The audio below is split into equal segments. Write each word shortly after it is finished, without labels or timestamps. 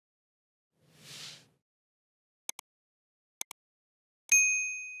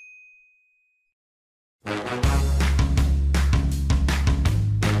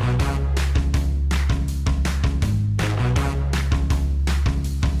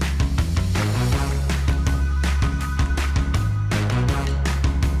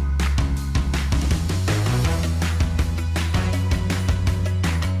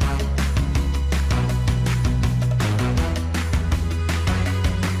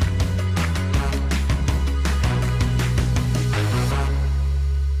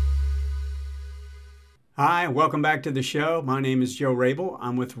Hi, welcome back to the show. My name is Joe Rabil.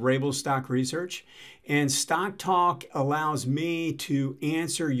 I'm with Rabil Stock Research, and Stock Talk allows me to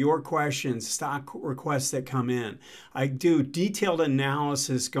answer your questions, stock requests that come in. I do detailed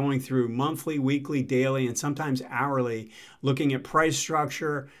analysis going through monthly, weekly, daily, and sometimes hourly, looking at price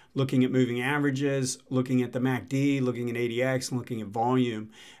structure, looking at moving averages, looking at the MACD, looking at ADX, and looking at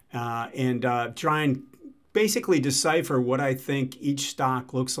volume, and try and basically decipher what I think each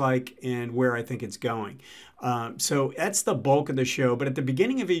stock looks like and where I think it's going. So that's the bulk of the show. But at the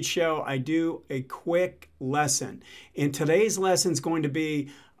beginning of each show, I do a quick lesson. And today's lesson is going to be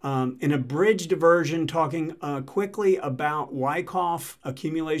an abridged version talking quickly about Wyckoff,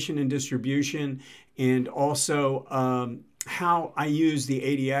 accumulation and distribution, and also how I use the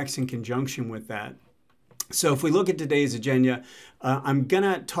ADX in conjunction with that. So if we look at today's agenda, I'm going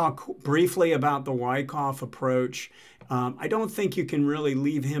to talk briefly about the Wyckoff approach. I don't think you can really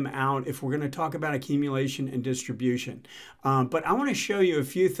leave him out if we're going to talk about accumulation and distribution. But I want to show you a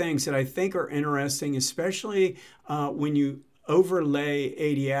few things that I think are interesting, especially when you overlay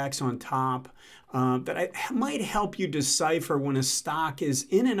ADX on top. That might help you decipher when a stock is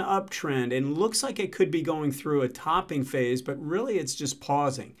in an uptrend and looks like it could be going through a topping phase, but really it's just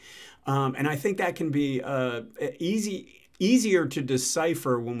pausing. And I think that can be easier to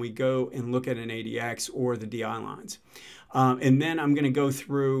decipher when we go and look at an ADX or the DI lines. And then I'm going to go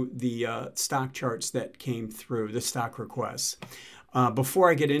through the stock charts that came through, the stock requests. Before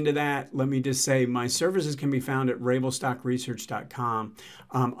I get into that, let me just say my services can be found at rabilstockresearch.com.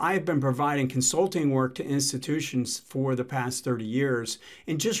 I've been providing consulting work to institutions for the past 30 years.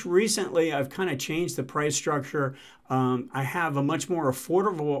 And just recently, I've kind of changed the price structure. I have a much more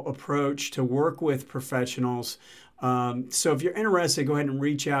affordable approach to work with professionals. So if you're interested, go ahead and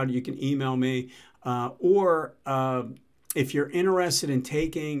reach out. You can email me or if you're interested in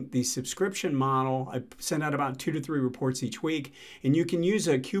taking the subscription model, I send out about 2 to 3 reports each week, and you can use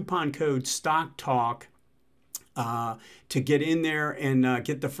a coupon code StockTalk to get in there and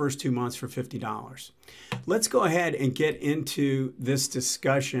get the first 2 months for $50. Let's go ahead and get into this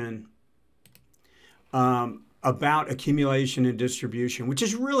discussion about accumulation and distribution, which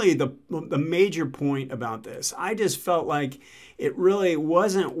is really the major point about this. I just felt like it really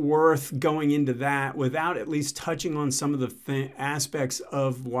wasn't worth going into that without at least touching on some of the aspects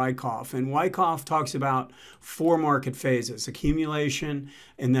of Wyckoff. And Wyckoff talks about 4 market phases: accumulation,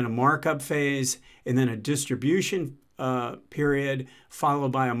 and then a markup phase, and then a distribution period,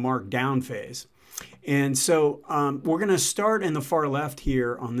 followed by a markdown phase. And so we're going to start in the far left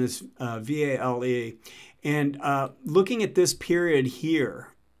here on this VALE. And looking at this period here,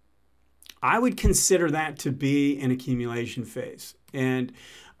 I would consider that to be an accumulation phase. And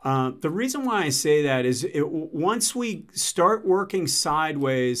the reason why I say that is once we start working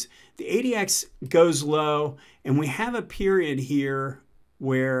sideways, the ADX goes low, and we have a period here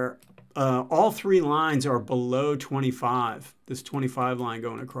where all 3 lines are below 25, this 25 line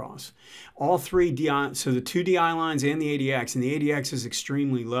going across. All 3 DI, so the 2 DI lines and the ADX is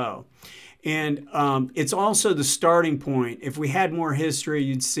extremely low. And it's also the starting point. If we had more history,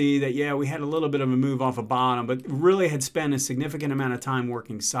 you'd see that, yeah, we had a little bit of a move off a bottom, but really had spent a significant amount of time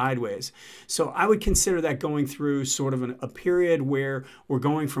working sideways. So I would consider that going through sort of a period where we're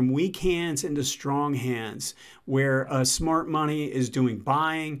going from weak hands into strong hands, where smart money is doing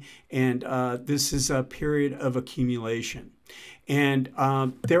buying, and this is a period of accumulation. And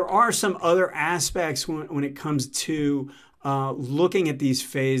there are some other aspects when it comes to looking at these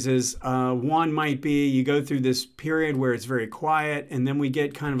phases. One might be you go through this period where it's very quiet, and then we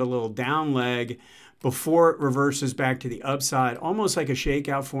get kind of a little down leg before it reverses back to the upside, almost like a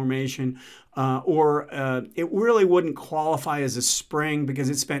shakeout formation, or it really wouldn't qualify as a spring because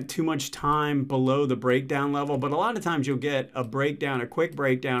it spent too much time below the breakdown level. But a lot of times you'll get a breakdown, a quick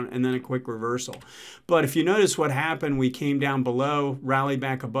breakdown, and then a quick reversal. But if you notice what happened, we came down below, rallied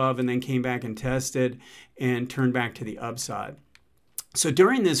back above, and then came back and tested and turned back to the upside. So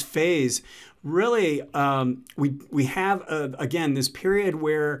during this phase, really, we have, again, this period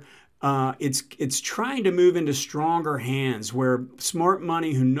where it's trying to move into stronger hands, where smart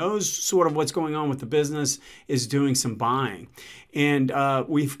money who knows sort of what's going on with the business is doing some buying. And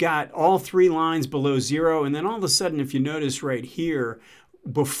we've got all 3 lines below 0. And then all of a sudden, if you notice right here,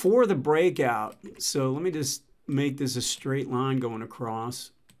 before the breakout, so let me just make this a straight line going across.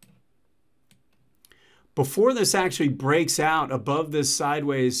 Before this actually breaks out above this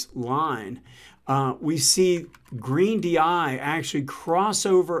sideways line, we see green DI actually cross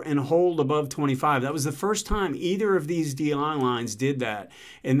over and hold above 25. That was the first time either of these DI lines did that.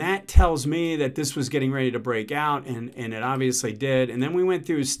 And that tells me that this was getting ready to break out, and it obviously did. And then we went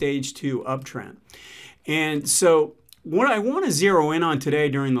through a stage 2 uptrend. And so what I want to zero in on today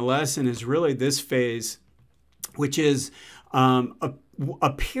during the lesson is really this phase, which is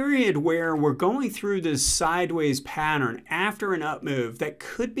a period where we're going through this sideways pattern after an up move that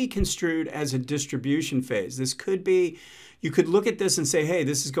could be construed as a distribution phase. This could be, you could look at this and say, hey,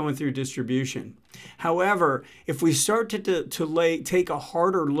 this is going through distribution. However, if we start to take a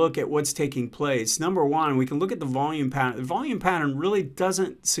harder look at what's taking place, number one, we can look at the volume pattern. The volume pattern really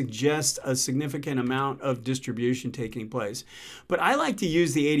doesn't suggest a significant amount of distribution taking place. But I like to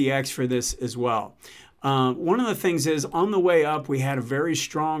use the ADX for this as well. One of the things is on the way up, we had a very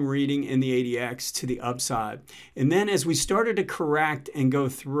strong reading in the ADX to the upside. And then as we started to correct and go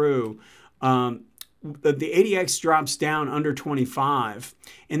through, the ADX drops down under 25.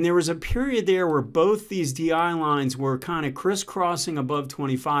 And there was a period there where both these DI lines were kind of crisscrossing above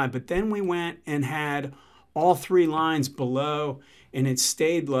 25. But then we went and had all three lines below and it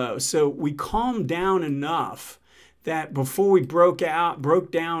stayed low. So we calmed down enough that before we broke down,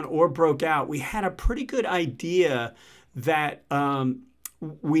 we had a pretty good idea that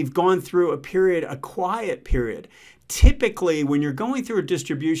we've gone through a quiet period. Typically, when you're going through a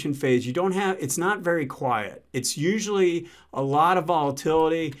distribution phase, it's not very quiet. It's usually a lot of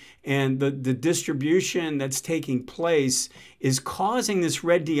volatility, and the distribution that's taking place is causing this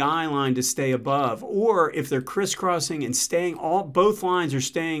red DI line to stay above. Or if they're crisscrossing and both lines are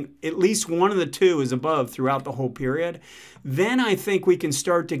staying, at least one of the two is above throughout the whole period, then I think we can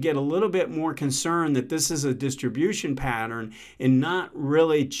start to get a little bit more concerned that this is a distribution pattern and not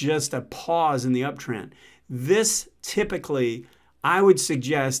really just a pause in the uptrend. This typically, I would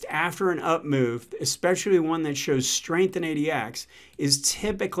suggest after an up move, especially one that shows strength in ADX, is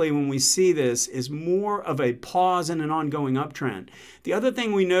typically when we see this is more of a pause in an ongoing uptrend. The other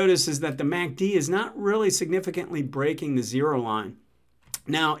thing we notice is that the MACD is not really significantly breaking the zero line.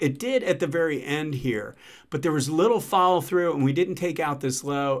 Now, it did at the very end here, but there was little follow through and we didn't take out this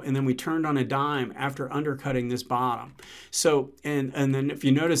low, and then we turned on a dime after undercutting this bottom. So, and then if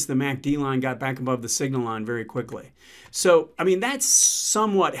you notice, the MACD line got back above the signal line very quickly. So, I mean, that's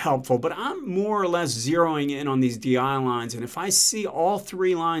somewhat helpful, but I'm more or less zeroing in on these DI lines. And if I see all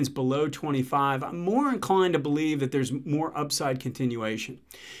three lines below 25, I'm more inclined to believe that there's more upside continuation.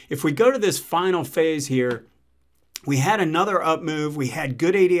 If we go to this final phase here, we had another up move, we had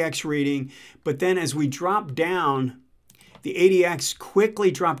good ADX reading, but then as we dropped down, the ADX quickly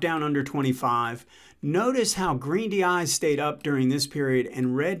dropped down under 25. Notice how green DI stayed up during this period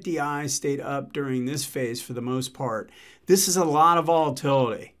and red DI stayed up during this phase for the most part. This is a lot of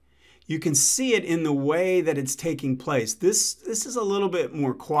volatility. You can see it in the way that it's taking place. This is a little bit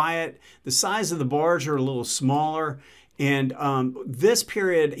more quiet. The size of the bars are a little smaller. And this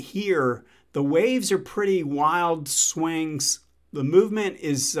period here, the waves are pretty wild swings. The movement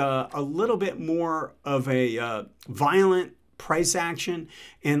is a little bit more of a violent price action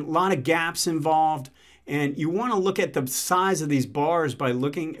and a lot of gaps involved. And you want to look at the size of these bars by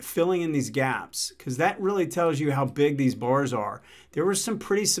filling in these gaps, because that really tells you how big these bars are. There were some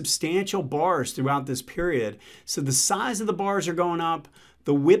pretty substantial bars throughout this period. So the size of the bars are going up.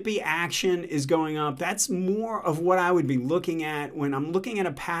 The whippy action is going up. That's more of what I would be looking at. When I'm looking at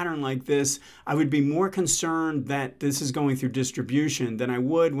a pattern like this, I would be more concerned that this is going through distribution than I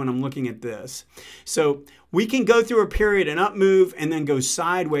would when I'm looking at this. So we can go through a period, an up move, and then go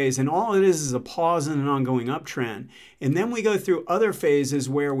sideways, and all it is a pause in an ongoing uptrend. And then we go through other phases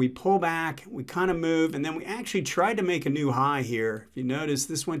where we pull back, we kind of move, and then we actually tried to make a new high here. If you notice,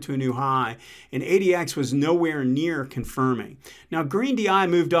 this went to a new high, and ADX was nowhere near confirming. Now, green DI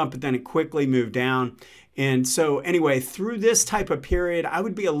moved up, but then it quickly moved down. And so anyway, through this type of period, I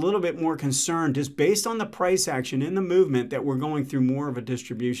would be a little bit more concerned just based on the price action in the movement that we're going through more of a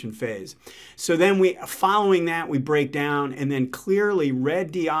distribution phase. So then following that, we break down, and then clearly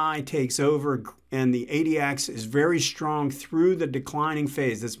red DI takes over and the ADX is very strong through the declining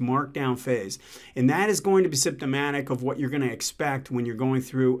phase, this markdown phase. And that is going to be symptomatic of what you're going to expect when you're going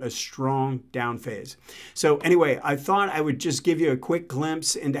through a strong down phase. So anyway, I thought I would just give you a quick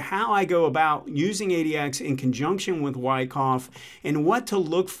glimpse into how I go about using ADX in conjunction with Wyckoff and what to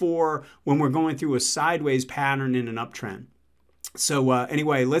look for when we're going through a sideways pattern in an uptrend. So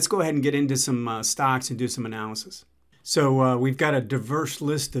anyway, let's go ahead and get into some stocks and do some analysis. So we've got a diverse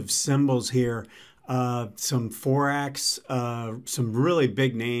list of symbols here, some Forex, some really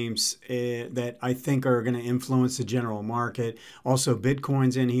big names that I think are going to influence the general market. Also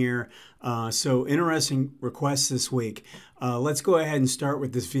Bitcoin's in here. So interesting requests this week. Let's go ahead and start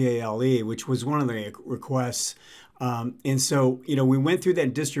with this VALE, which was one of the requests. And so, you know, we went through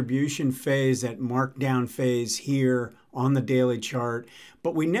that distribution phase, that markdown phase here on the daily chart,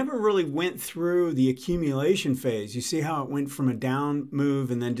 but we never really went through the accumulation phase. You see how it went from a down move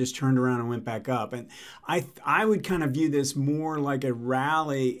and then just turned around and went back up. And I would kind of view this more like a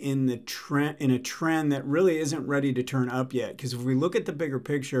rally in the trend, in a trend that really isn't ready to turn up yet. Because if we look at the bigger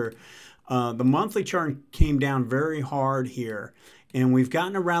picture, the monthly chart came down very hard here, and we've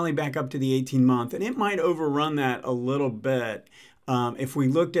gotten a rally back up to the 18-month, and it might overrun that a little bit. If we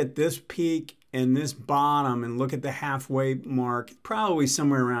looked at this peak and this bottom and look at the halfway mark, probably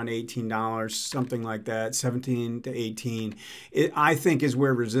somewhere around $18, something like that, 17 to 18, I think is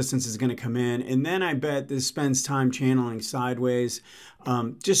where resistance is going to come in. And then I bet this spends time channeling sideways.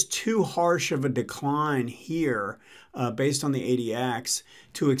 Just too harsh of a decline here based on the ADX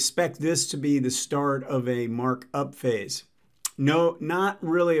to expect this to be the start of a mark up phase. No, not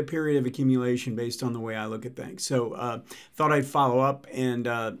really a period of accumulation based on the way I look at things. So thought I'd follow up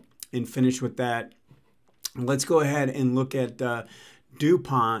and finish with that. Let's go ahead and look at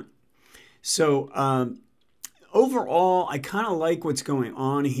DuPont. So overall, I kind of like what's going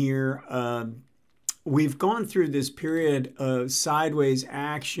on here. We've gone through this period of sideways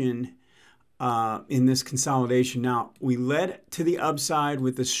action in this consolidation. Now, we led to the upside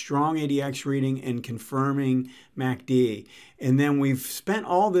with a strong ADX reading and confirming MACD. And then we've spent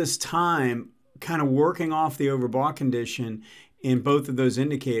all this time kind of working off the overbought condition in both of those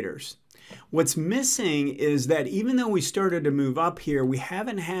indicators. What's missing is that even though we started to move up here, we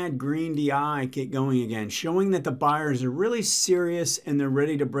haven't had green DI get going again, showing that the buyers are really serious and they're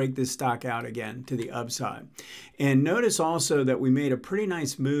ready to break this stock out again to the upside. And notice also that we made a pretty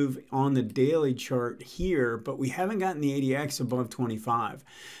nice move on the daily chart here, but we haven't gotten the ADX above 25.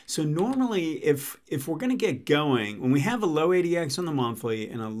 So normally, if we're going to get going, when we have a low ADX on the monthly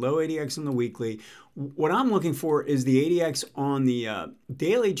and a low ADX on the weekly, what I'm looking for is the ADX on the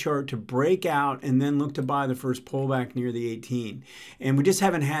daily chart to break out and then look to buy the first pullback near the 18. And we just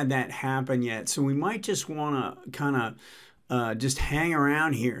haven't had that happen yet. So we might just want to kind of just hang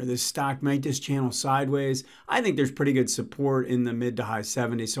around here. This stock might just channel sideways. I think there's pretty good support in the mid to high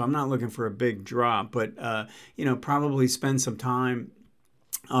 70s. So I'm not looking for a big drop, but you know, probably spend some time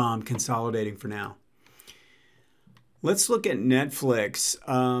consolidating for now. Let's look at Netflix.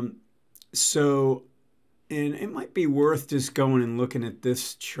 So, and it might be worth just going and looking at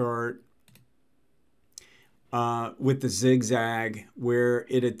this chart with the zigzag where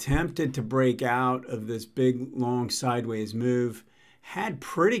it attempted to break out of this big, long sideways move, had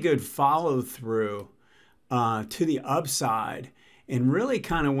pretty good follow through to the upside, and really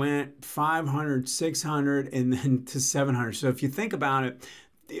kind of went 500, 600, and then to 700. So if you think about it,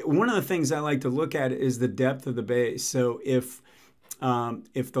 one of the things I like to look at is the depth of the base. So if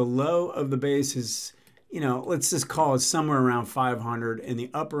the low of the base is, you know, let's just call it somewhere around 500 and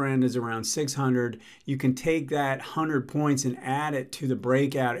the upper end is around 600, you can take that 100 points and add it to the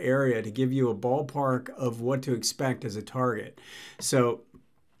breakout area to give you a ballpark of what to expect as a target. So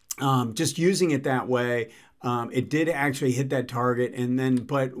just using it that way, it did actually hit that target, and then,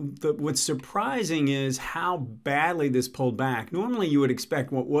 but what's surprising is how badly this pulled back. Normally you would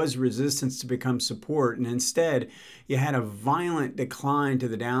expect what was resistance to become support, and instead you had a violent decline to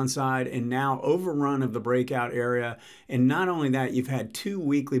the downside and now overrun of the breakout area. And not only that, you've had two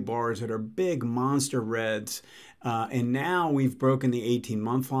weekly bars that are big monster reds. And now we've broken the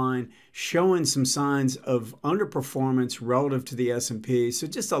 18-month line, showing some signs of underperformance relative to the S&P. So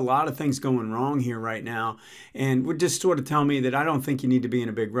just a lot of things going wrong here right now. And would just sort of tell me that I don't think you need to be in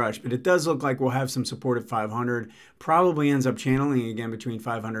a big rush. But it does look like we'll have some support at 500. Probably ends up channeling again between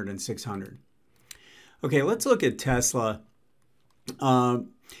 500 and 600. Okay, let's look at Tesla.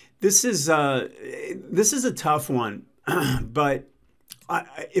 This is a tough one, but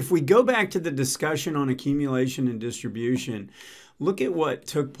if we go back to the discussion on accumulation and distribution, look at what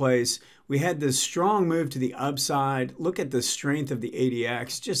took place. We had this strong move to the upside. Look at the strength of the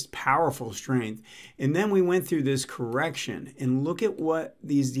ADX, just powerful strength. And then we went through this correction, and look at what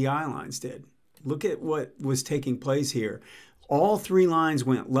these DI lines did. Look at what was taking place here. All three lines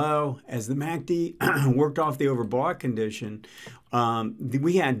went low as the MACD worked off the overbought condition.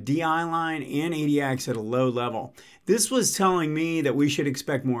 We had DI line and ADX at a low level. This was telling me that we should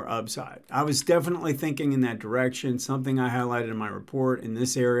expect more upside. I was definitely thinking in that direction, something I highlighted in my report in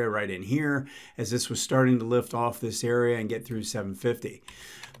this area right in here, as this was starting to lift off this area and get through 750.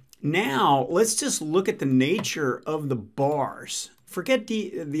 Now, let's just look at the nature of the bars. Forget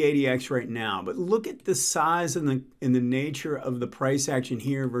the ADX right now, but look at the size and the nature of the price action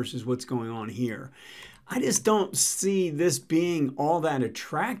here versus what's going on here. I just don't see this being all that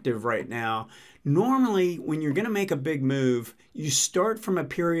attractive right now Normally, when you're going to make a big move, you start from a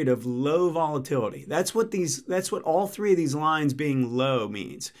period of low volatility. That's what all three of these lines being low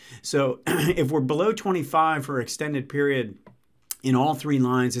means. So if we're below 25 for an extended period in all three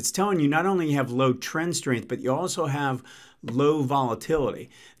lines, it's telling you not only you have low trend strength, but you also have low volatility.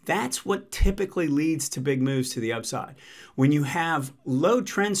 That's what typically leads to big moves to the upside. When you have low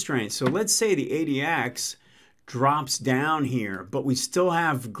trend strength, so let's say the ADX drops down here, but we still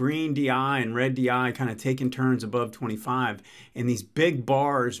have green DI and red DI kind of taking turns above 25, and these big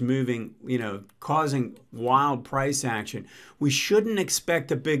bars moving, causing wild price action. We shouldn't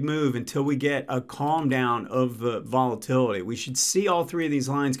expect a big move until we get a calm down of the volatility. We should see all three of these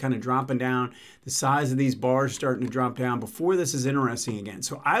lines kind of dropping down, the size of these bars starting to drop down before this is interesting again.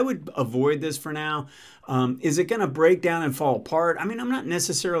 So I would avoid this for now. Is it going to break down and fall apart? I mean, I'm not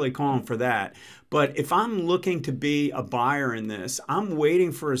necessarily calling for that. But if I'm looking to be a buyer in this, I'm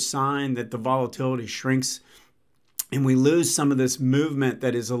waiting for a sign that the volatility shrinks and we lose some of this movement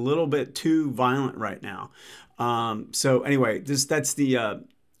that is a little bit too violent right now. So anyway, that's the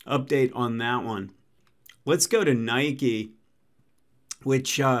update on that one. Let's go to Nike,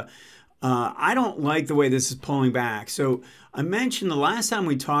 which I don't like the way this is pulling back. So I mentioned the last time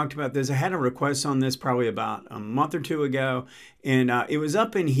we talked about this, I had a request on this probably about a month or two ago, and it was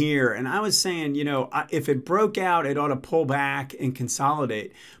up in here, and I was saying, if it broke out, it ought to pull back and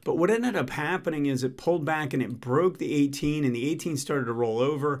consolidate. But what ended up happening is it pulled back and it broke the 18, and the 18 started to roll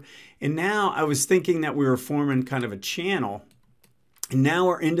over. And now I was thinking that we were forming kind of a channel. And now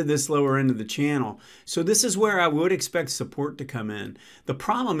we're into this lower end of the channel. So this is where I would expect support to come in. The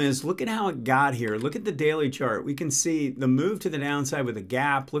problem is, look at how it got here. Look at the daily chart. We can see the move to the downside with a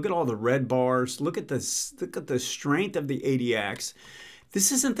gap. Look at all the red bars. Look at the strength of the ADX.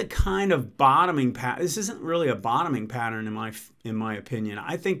 This isn't the kind of bottoming pattern. This isn't really a bottoming pattern in my opinion.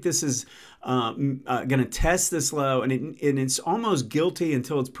 I think this is going to test this low, and it's almost guilty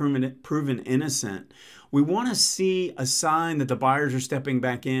until it's proven innocent. We want to see a sign that the buyers are stepping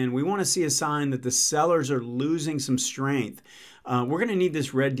back in. We want to see a sign that the sellers are losing some strength. We're going to need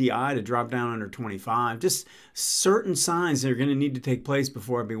this red DI to drop down under 25. Just certain signs that are going to need to take place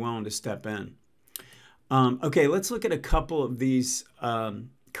before I'd be willing to step in. Okay, let's look at a couple of these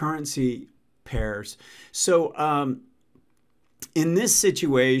currency pairs. So in this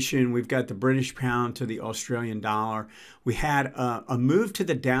situation, we've got the British pound to the Australian dollar. We had a move to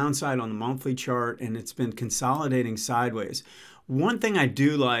the downside on the monthly chart, and it's been consolidating sideways. One thing I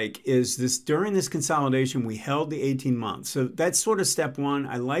do like is this, during this consolidation, we held the 18 months. So that's sort of step one.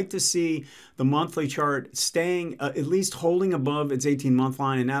 I like to see the monthly chart staying, at least holding above its 18-month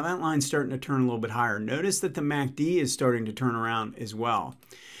line. And now that line's starting to turn a little bit higher. Notice that the MACD is starting to turn around as well.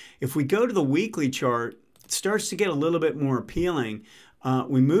 If we go to the weekly chart, it starts to get a little bit more appealing.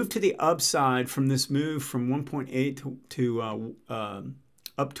 We move to the upside from this move from 1.8 to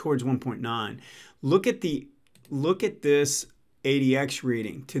up towards 1.9. Look at this ADX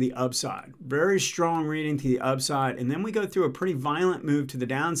reading to the upside. Very strong reading to the upside. And then we go through a pretty violent move to the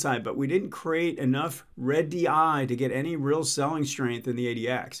downside, but we didn't create enough red DI to get any real selling strength in the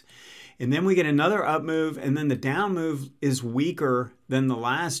ADX. And then we get another up move, and then the down move is weaker than the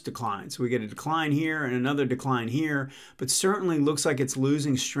last decline. So we get a decline here and another decline here, but certainly looks like it's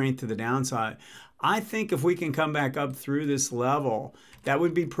losing strength to the downside. I think if we can come back up through this level, that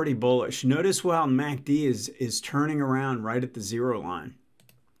would be pretty bullish. Notice how MACD is turning around right at the zero line.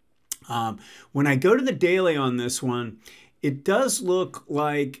 When I go to the daily on this one, it does look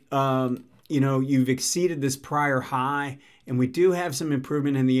like you've exceeded this prior high, and we do have some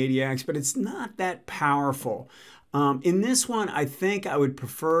improvement in the ADX, but it's not that powerful. In this one, I think I would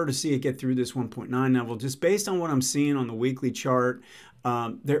prefer to see it get through this 1.9 level, just based on what I'm seeing on the weekly chart.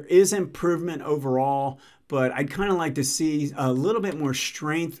 There is improvement overall, but I'd kind of like to see a little bit more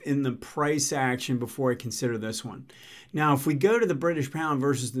strength in the price action before I consider this one. Now, if we go to the British pound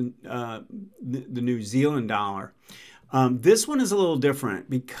versus the New Zealand dollar, this one is a little different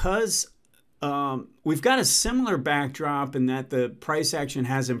because we've got a similar backdrop in that the price action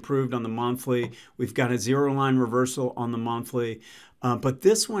has improved on the monthly. We've got a zero line reversal on the monthly. But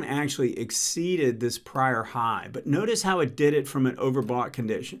this one actually exceeded this prior high. But notice how it did it from an overbought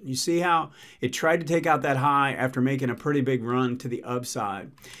condition. You see how it tried to take out that high after making a pretty big run to the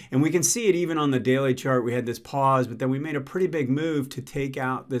upside. And we can see it even on the daily chart. We had this pause, but then we made a pretty big move to take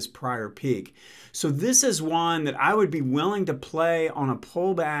out this prior peak. So this is one that I would be willing to play on a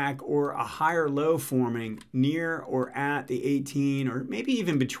pullback or a higher low forming near or at the 18, or maybe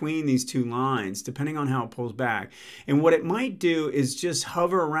even between these two lines, depending on how it pulls back. And what it might do is just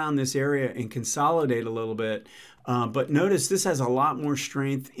hover around this area and consolidate a little bit. But notice this has a lot more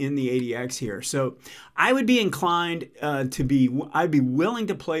strength in the ADX here. So I would be inclined I'd be willing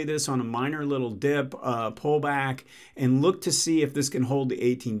to play this on a minor little dip, pullback, and look to see if this can hold the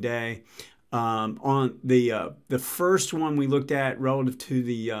 18-day. On the first one we looked at relative to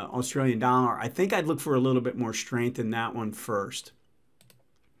the Australian dollar, I think I'd look for a little bit more strength in that one first.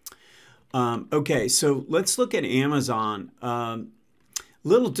 Okay, so let's look at Amazon.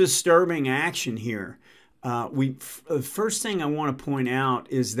 Little disturbing action here. The first thing I want to point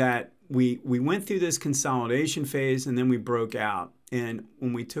out is that we went through this consolidation phase and then we broke out. And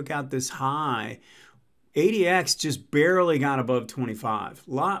when we took out this high, ADX just barely got above 25.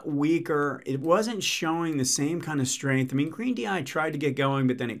 A lot weaker. It wasn't showing the same kind of strength. I mean, Green DI tried to get going,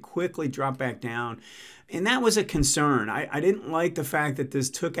 but then it quickly dropped back down. And that was a concern. I didn't like the fact that this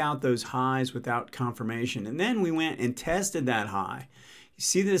took out those highs without confirmation. And then we went and tested that high. You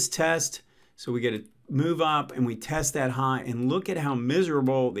see this test? So we get a move up and we test that high, and look at how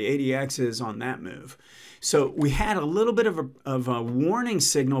miserable the ADX is on that move. So we had a little bit of a warning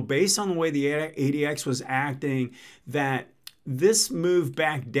signal based on the way the ADX was acting, that this move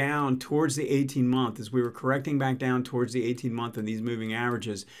back down towards the 18-month, as we were correcting back down towards the 18-month of these moving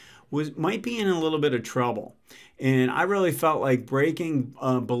averages, might be in a little bit of trouble. And I really felt like breaking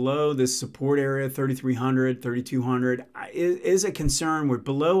below this support area, 3,300, 3,200, is a concern. We're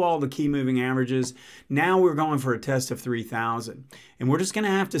below all the key moving averages. Now we're going for a test of 3,000. And we're just going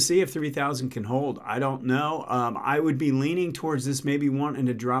to have to see if 3,000 can hold. I don't know. I would be leaning towards this maybe wanting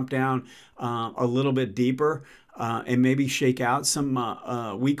to drop down a little bit deeper. And maybe shake out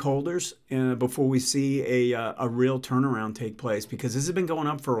some weak holders before we see a real turnaround take place, because this has been going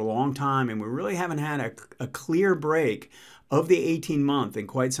up for a long time and we really haven't had a clear break of the 18-month in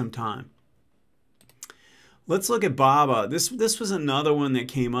quite some time. Let's look at BABA. This was another one that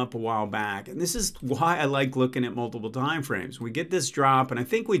came up a while back, and this is why I like looking at multiple time frames. We get this drop, and I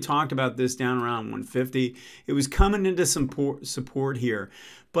think we talked about this down around 150. It was coming into some support here.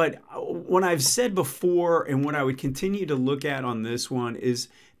 But what I've said before and what I would continue to look at on this one is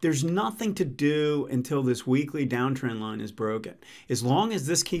there's nothing to do until this weekly downtrend line is broken. As long as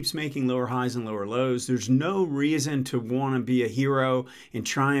this keeps making lower highs and lower lows, there's no reason to want to be a hero and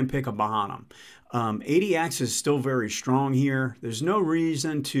try and pick a bottom. ADX is still very strong here. There's no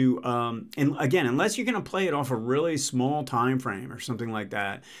reason to, and again, unless you're going to play it off a really small time frame or something like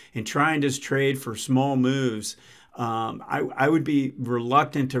that and try and just trade for small moves, I would be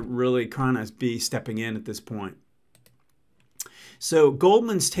reluctant to really kind of be stepping in at this point. So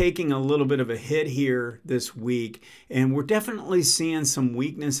Goldman's taking a little bit of a hit here this week, and we're definitely seeing some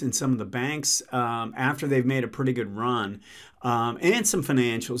weakness in some of the banks after they've made a pretty good run, and some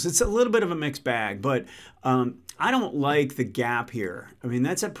financials. It's a little bit of a mixed bag, but I don't like the gap here. I mean,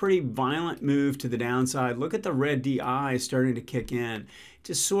 that's a pretty violent move to the downside. Look at the red DI starting to kick in,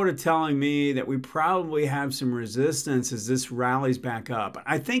 just sort of telling me that we probably have some resistance as this rallies back up.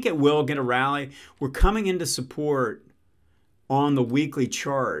 I think it will get a rally. We're coming into support on the weekly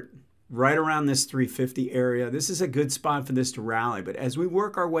chart right around this 350 area. This is a good spot for this to rally, but as we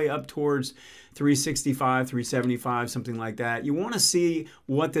work our way up towards 365, 375, something like that, you want to see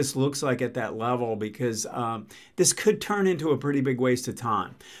what this looks like at that level, because this could turn into a pretty big waste of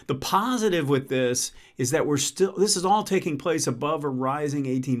time. The positive with this is that this is all taking place above a rising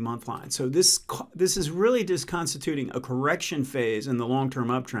 18-month line. So this is really just constituting a correction phase in the long-term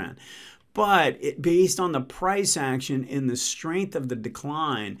uptrend. But based on the price action and the strength of the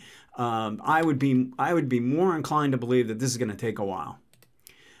decline, I would be more inclined to believe that this is going to take a while.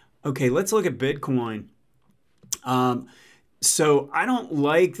 Okay, let's look at Bitcoin. So I don't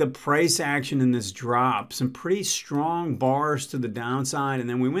like the price action in this drop. Some pretty strong bars to the downside, and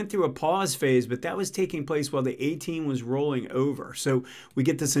then we went through a pause phase, but that was taking place while the 18 was rolling over. So we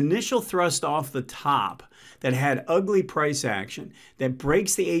get this initial thrust off the top that had ugly price action that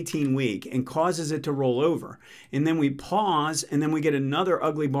breaks the 18-week and causes it to roll over. And then we pause, and then we get another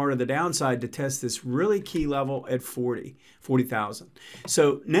ugly bar to the downside to test this really key level at 40,000.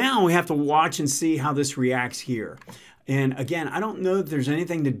 So now we have to watch and see how this reacts here. And again, I don't know that there's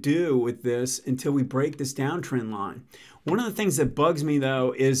anything to do with this until we break this downtrend line. One of the things that bugs me,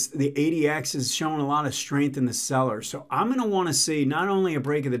 though, is the ADX is showing a lot of strength in the seller. So I'm going to want to see not only a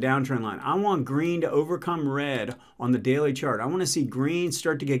break of the downtrend line, I want green to overcome red on the daily chart. I want to see green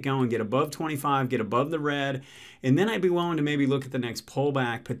start to get going, get above 25, get above the red, and then I'd be willing to maybe look at the next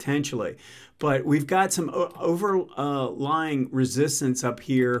pullback potentially. But we've got some overlying resistance up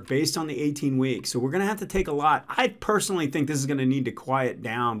here based on the 18 weeks. So we're going to have to take a lot. I personally think this is going to need to quiet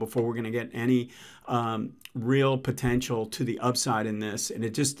down before we're going to get any real potential to the upside in this.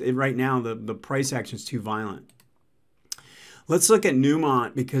 And right now, the price action is too violent. Let's look at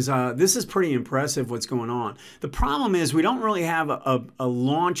Newmont because this is pretty impressive what's going on. The problem is we don't really have a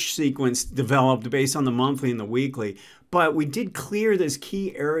launch sequence developed based on the monthly and the weekly, but we did clear this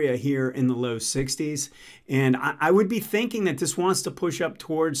key area here in the low 60s. And I would be thinking that this wants to push up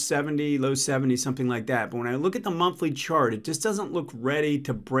towards 70, low 70, something like that. But when I look at the monthly chart, it just doesn't look ready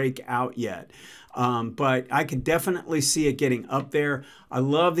to break out yet. But I could definitely see it getting up there. I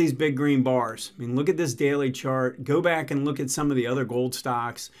love these big green bars. I mean, look at this daily chart. Go back and look at some of the other gold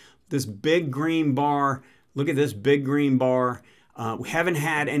stocks. This big green bar, look at this big green bar. We haven't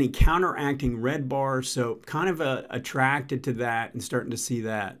had any counteracting red bars, so kind of attracted to that and starting to see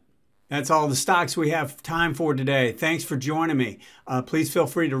that. That's all the stocks we have time for today. Thanks for joining me. Please feel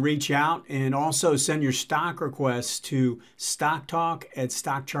free to reach out and also send your stock requests to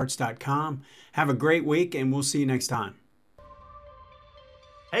stocktalk@stockcharts.com. Have a great week, and we'll see you next time.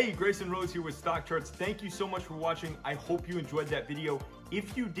 Hey, Grayson Rose here with StockCharts. Thank you so much for watching. I hope you enjoyed that video.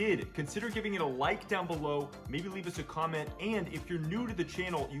 If you did, consider giving it a like down below, maybe leave us a comment, and if you're new to the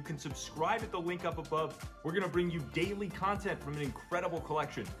channel, you can subscribe at the link up above. We're gonna bring you daily content from an incredible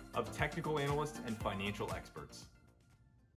collection of technical analysts and financial experts.